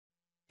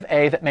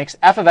a that makes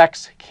f of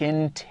x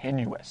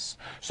continuous.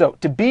 So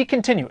to be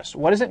continuous,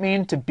 what does it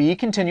mean to be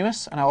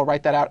continuous? And I will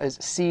write that out as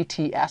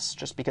CTS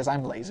just because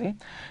I'm lazy.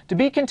 To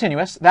be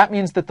continuous, that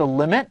means that the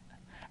limit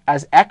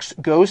as x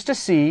goes to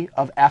c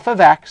of f of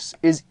x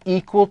is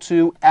equal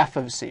to f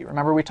of c.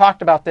 Remember, we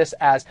talked about this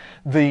as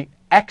the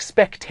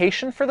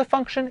expectation for the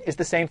function is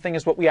the same thing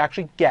as what we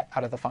actually get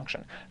out of the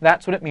function.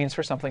 That's what it means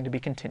for something to be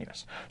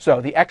continuous.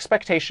 So the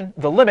expectation,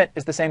 the limit,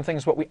 is the same thing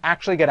as what we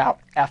actually get out,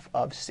 f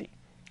of c.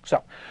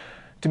 So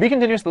to be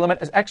continuous, the limit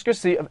as x goes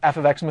to c of f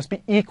of x must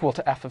be equal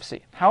to f of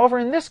c. However,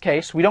 in this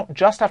case, we don't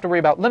just have to worry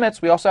about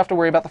limits, we also have to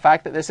worry about the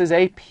fact that this is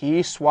a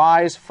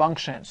piecewise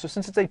function. So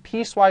since it's a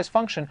piecewise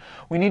function,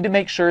 we need to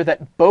make sure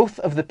that both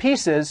of the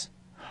pieces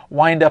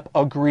wind up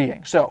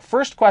agreeing. So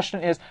first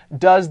question is,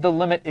 does the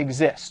limit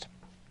exist?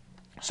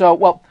 So,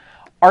 well,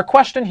 our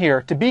question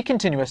here, to be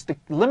continuous, the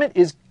limit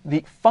is,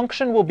 the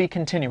function will be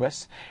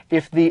continuous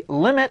if the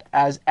limit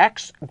as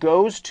x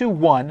goes to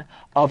 1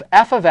 of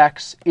f of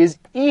x is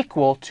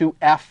equal to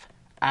f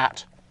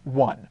at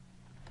 1.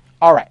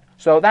 All right,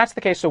 so that's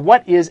the case. So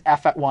what is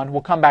f at 1?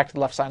 We'll come back to the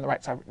left side and the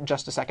right side in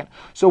just a second.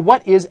 So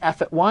what is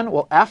f at 1?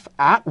 Well, f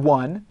at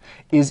 1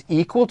 is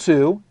equal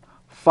to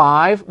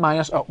 5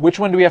 minus, which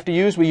one do we have to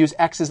use? We use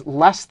x is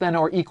less than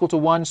or equal to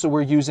 1, so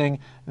we're using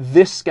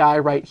this guy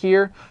right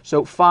here.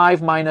 So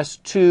 5 minus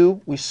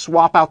 2, we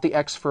swap out the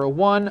x for a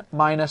 1,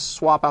 minus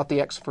swap out the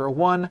x for a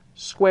 1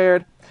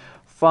 squared.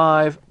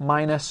 5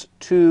 minus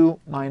 2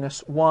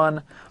 minus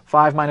 1.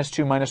 5 minus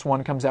 2 minus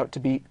 1 comes out to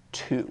be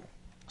 2.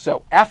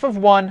 So f of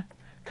 1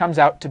 comes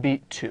out to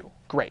be 2.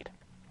 Great.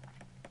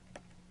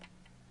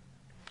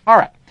 All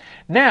right.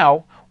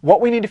 Now, what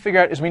we need to figure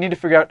out is we need to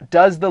figure out,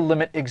 does the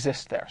limit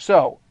exist there?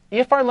 So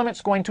if our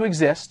limit's going to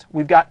exist,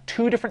 we've got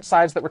two different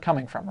sides that we're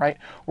coming from, right?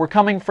 We're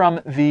coming from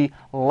the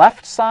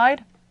left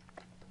side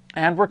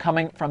and we're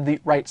coming from the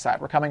right side.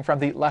 We're coming from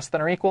the less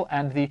than or equal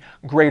and the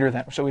greater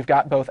than. So we've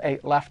got both a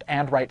left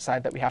and right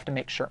side that we have to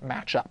make sure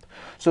match up.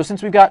 So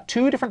since we've got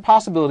two different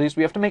possibilities,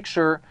 we have to make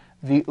sure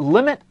the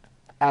limit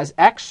as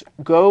x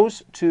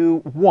goes to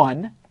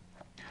 1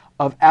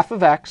 of f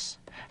of x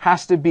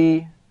has to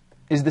be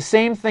is the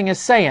same thing as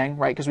saying,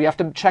 right, because we have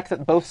to check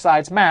that both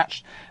sides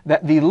match,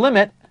 that the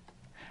limit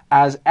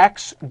as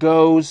x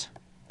goes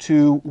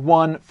to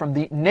 1 from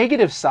the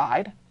negative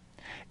side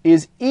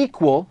is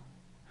equal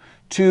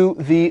to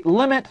the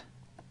limit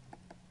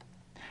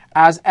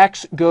as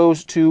x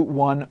goes to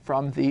 1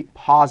 from the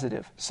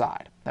positive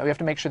side. Now we have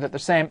to make sure that they're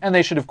the same, and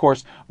they should, of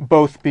course,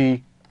 both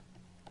be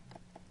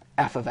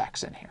f of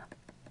x in here.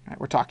 Right,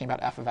 we're talking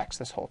about f of x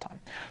this whole time.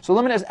 So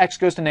limit as x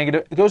goes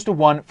to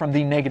 1 from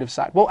the negative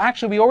side. Well,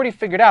 actually, we already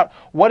figured out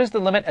what is the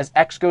limit as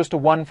x goes to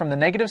 1 from the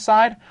negative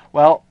side.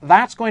 Well,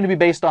 that's going to be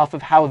based off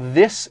of how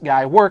this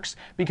guy works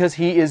because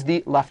he is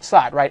the left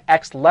side, right?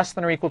 X less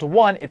than or equal to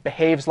 1, it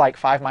behaves like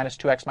 5 minus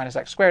 2x minus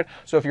x squared.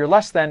 So if you're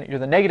less than, you're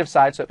the negative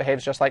side, so it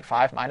behaves just like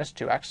 5 minus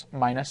 2x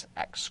minus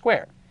x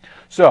squared.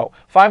 So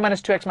 5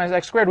 minus 2x minus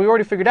x squared, we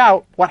already figured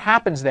out what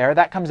happens there.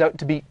 That comes out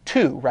to be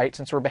 2, right?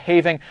 Since we're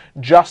behaving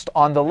just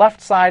on the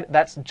left side,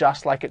 that's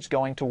just like it's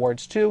going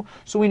towards 2.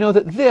 So we know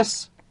that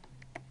this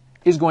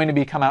is going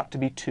to come out to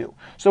be 2.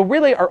 So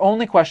really our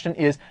only question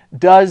is,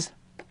 does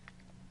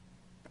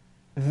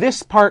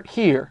this part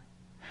here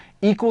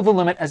equal the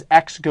limit as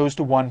x goes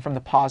to 1 from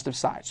the positive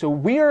side? So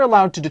we are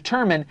allowed to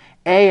determine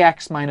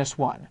ax minus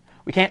 1.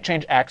 We can't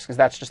change x because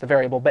that's just a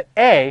variable, but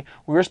a,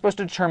 we were supposed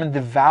to determine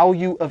the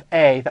value of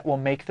a that will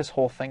make this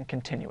whole thing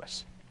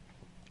continuous.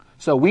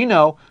 So we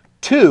know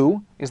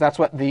 2, because that's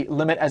what the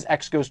limit as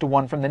x goes to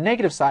 1 from the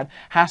negative side,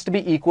 has to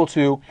be equal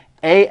to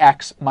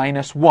ax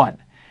minus 1.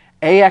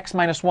 Ax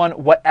minus 1,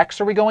 what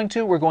x are we going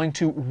to? We're going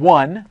to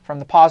 1 from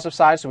the positive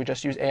side, so we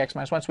just use ax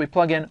minus 1. So we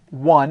plug in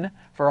 1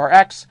 for our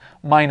x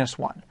minus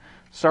 1.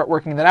 Start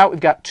working that out. We've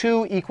got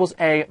 2 equals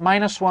a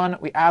minus 1.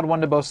 We add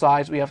 1 to both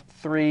sides. We have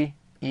 3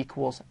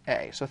 equals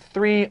a. So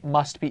 3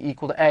 must be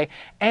equal to a.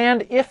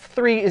 And if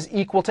 3 is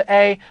equal to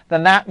a,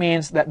 then that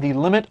means that the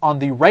limit on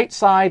the right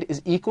side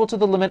is equal to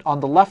the limit on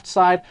the left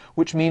side,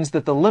 which means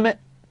that the limit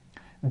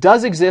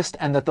does exist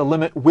and that the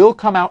limit will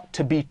come out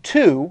to be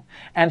 2.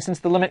 And since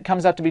the limit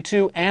comes out to be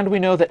 2 and we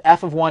know that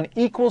f of 1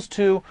 equals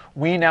 2,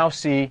 we now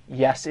see,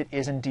 yes, it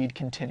is indeed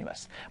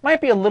continuous.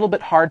 Might be a little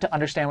bit hard to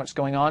understand what's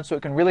going on, so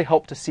it can really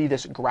help to see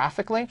this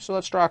graphically. So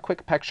let's draw a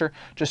quick picture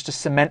just to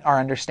cement our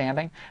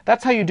understanding.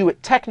 That's how you do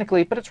it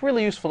technically, but it's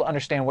really useful to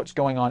understand what's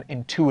going on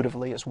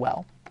intuitively as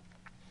well.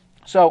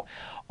 So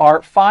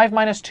our 5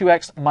 minus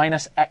 2x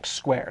minus x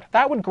squared,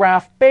 that would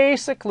graph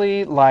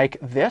basically like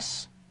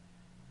this.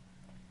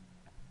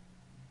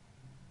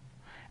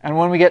 And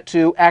when we get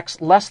to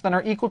x less than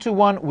or equal to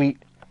 1, we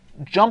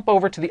jump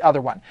over to the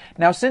other one.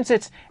 Now, since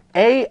it's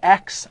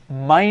ax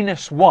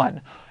minus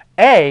 1,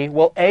 a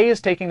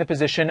is taking the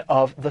position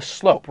of the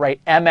slope, right?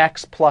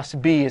 mx plus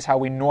b is how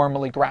we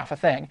normally graph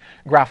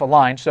a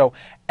line. So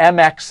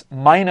mx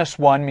minus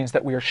 1 means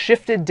that we are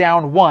shifted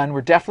down 1.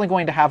 We're definitely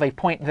going to have a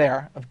point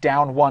there of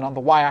down 1 on the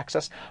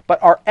y-axis.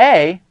 But our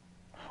a,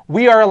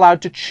 we are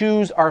allowed to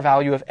choose our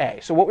value of a.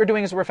 So what we're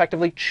doing is we're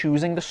effectively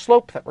choosing the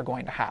slope that we're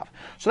going to have.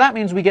 So that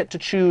means we get to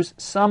choose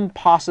some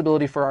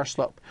possibility for our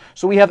slope.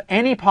 So we have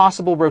any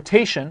possible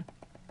rotation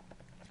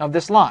of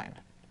this line,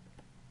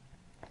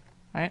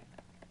 right?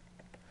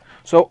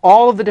 So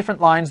all of the different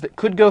lines that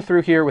could go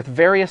through here with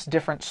various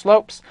different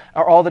slopes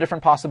are all the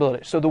different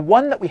possibilities. So the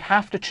one that we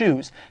have to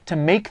choose to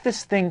make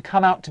this thing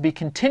come out to be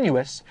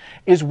continuous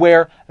is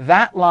where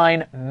that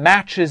line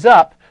matches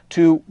up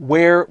to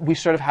where we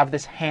sort of have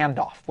this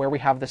handoff, where we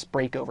have this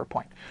breakover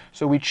point.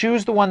 So we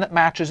choose the one that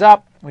matches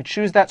up, we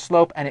choose that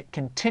slope, and it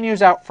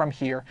continues out from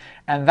here.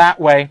 And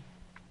that way,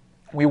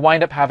 we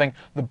wind up having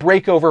the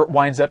breakover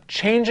winds up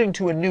changing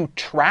to a new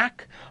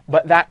track,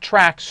 but that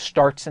track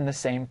starts in the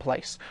same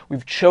place.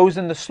 We've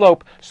chosen the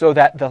slope so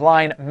that the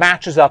line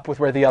matches up with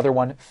where the other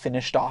one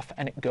finished off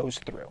and it goes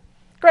through.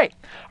 Great.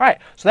 All right,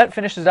 so that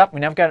finishes up. We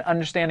now got an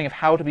understanding of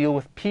how to deal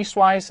with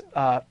piecewise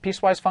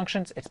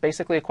functions. It's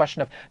basically a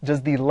question of,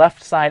 does the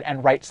left side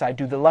and right side,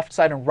 do the left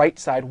side and right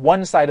side,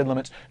 one-sided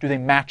limits, do they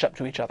match up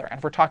to each other? And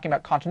if we're talking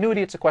about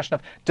continuity, it's a question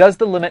of, does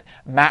the limit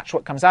match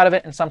what comes out of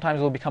it? And sometimes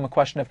it'll become a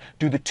question of,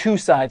 do the two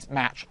sides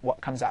match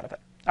what comes out of it?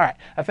 All right,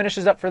 that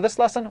finishes up for this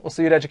lesson. We'll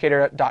see you at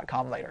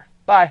Educator.com later.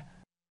 Bye.